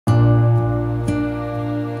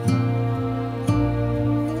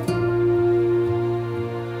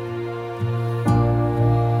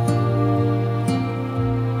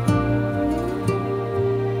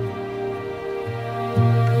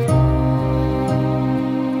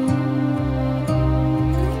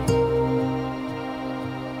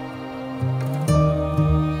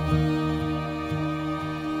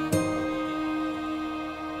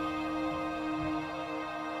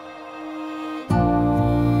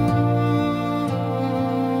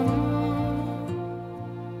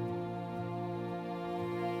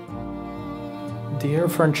Dear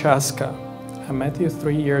Francesca, I met you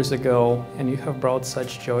 3 years ago and you have brought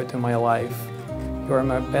such joy to my life. You are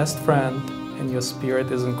my best friend and your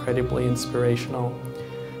spirit is incredibly inspirational.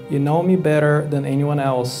 You know me better than anyone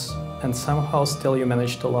else and somehow still you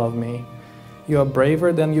manage to love me. You are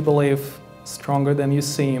braver than you believe, stronger than you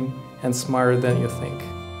seem, and smarter than you think.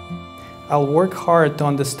 I'll work hard to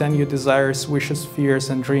understand your desires, wishes,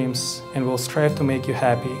 fears, and dreams, and will strive to make you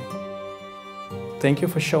happy. Thank you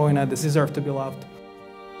for showing that you deserve to be loved.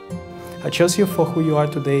 I chose you for who you are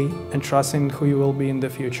today and trust in who you will be in the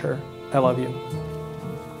future. I love you.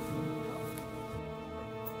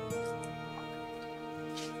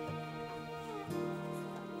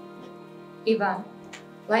 Ivan,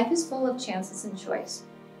 life is full of chances and choice.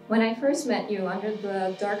 When I first met you under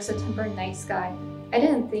the dark September night sky, I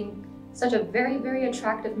didn't think such a very, very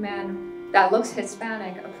attractive man that looks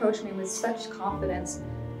Hispanic approached me with such confidence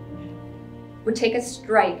would take a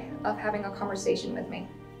strike of having a conversation with me.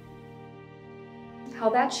 How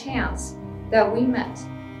that chance that we met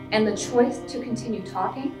and the choice to continue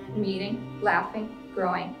talking, meeting, laughing,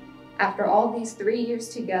 growing, after all these 3 years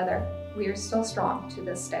together, we are still strong to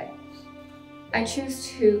this day. I choose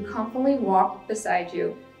to confidently walk beside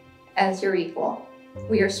you as your equal.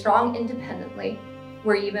 We are strong independently.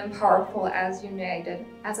 We're even powerful as united,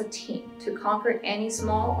 as a team, to conquer any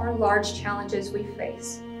small or large challenges we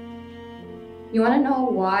face. You want to know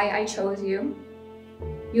why I chose you?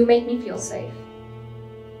 You make me feel safe.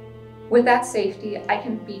 With that safety, I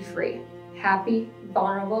can be free, happy,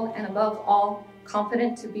 vulnerable, and above all,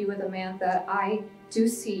 confident to be with a man that I do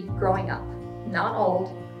see growing up, not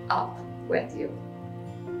old, up with you.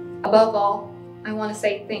 Above all, I want to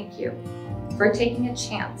say thank you for taking a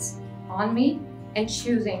chance on me and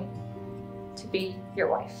choosing to be your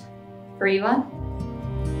wife. For Ivan,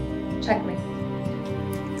 checkmate.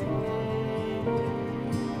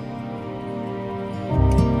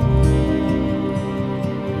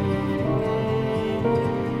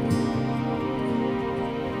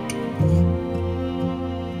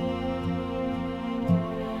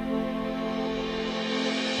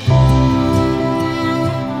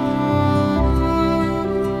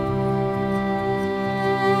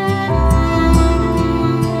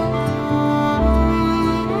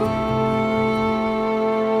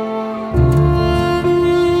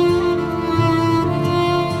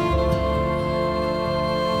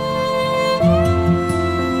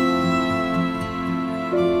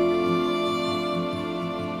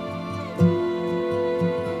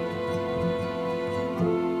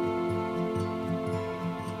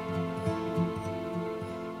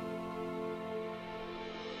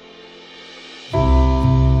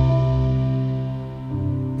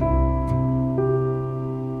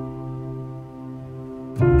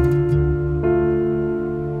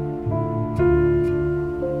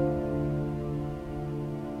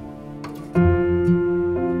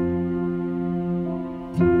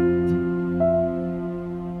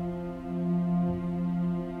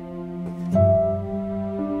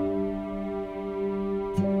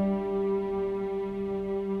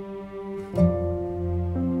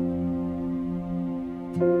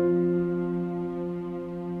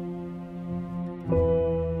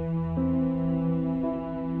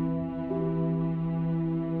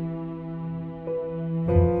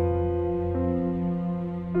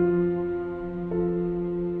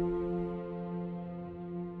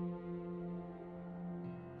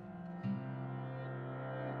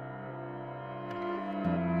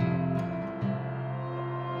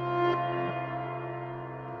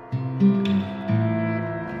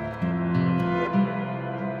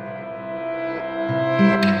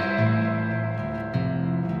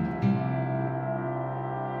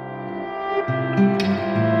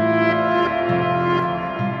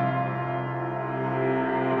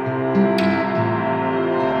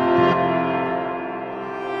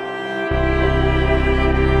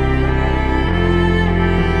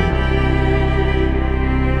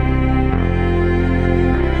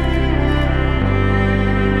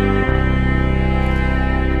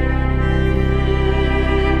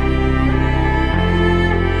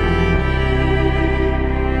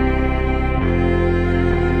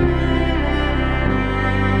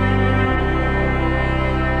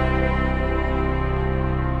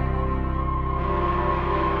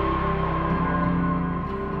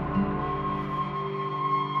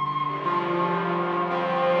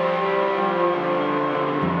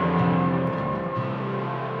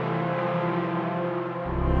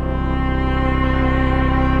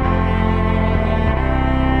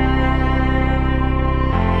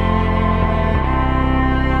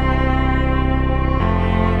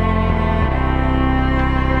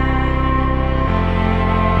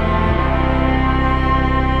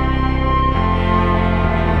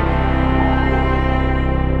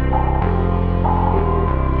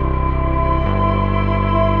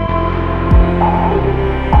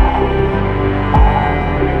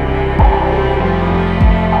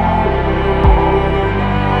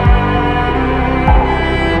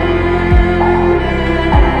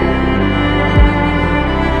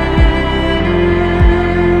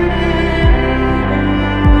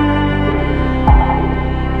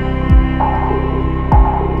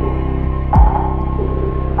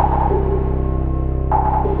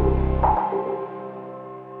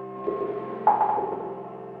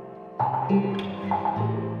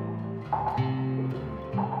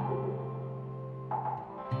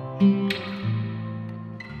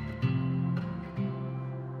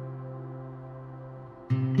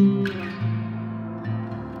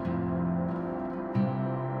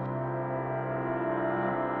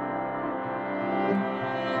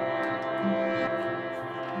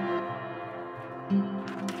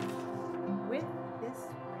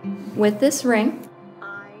 With this ring,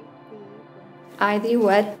 I thee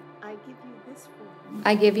wed.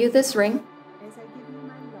 I give you this ring,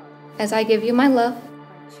 as I give you my love,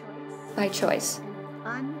 by choice,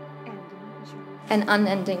 an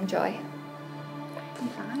unending joy.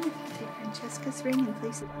 Yvonne, if you take Francesca's ring and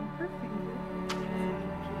place it on her finger.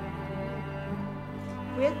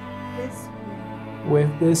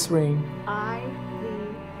 With this ring, I thee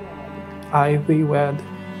wed. I thee wed.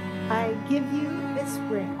 I give you this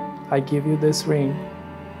ring, I give you this ring,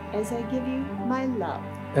 as I give you my love,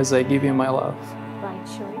 as I give you my love,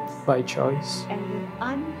 by choice, and with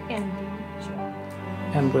unending joy.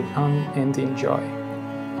 unending joy.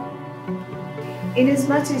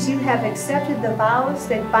 Inasmuch as you have accepted the vows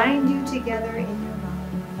that bind you together in your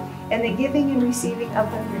love, and the giving and receiving of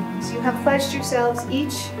the rings, you have pledged yourselves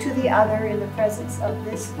each to the other in the presence of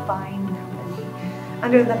this fine company.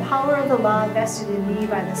 Under the power of the law vested in me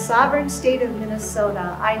by the sovereign state of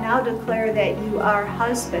Minnesota, I now declare that you are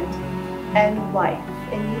husband and wife,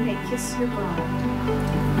 and you may kiss your bride.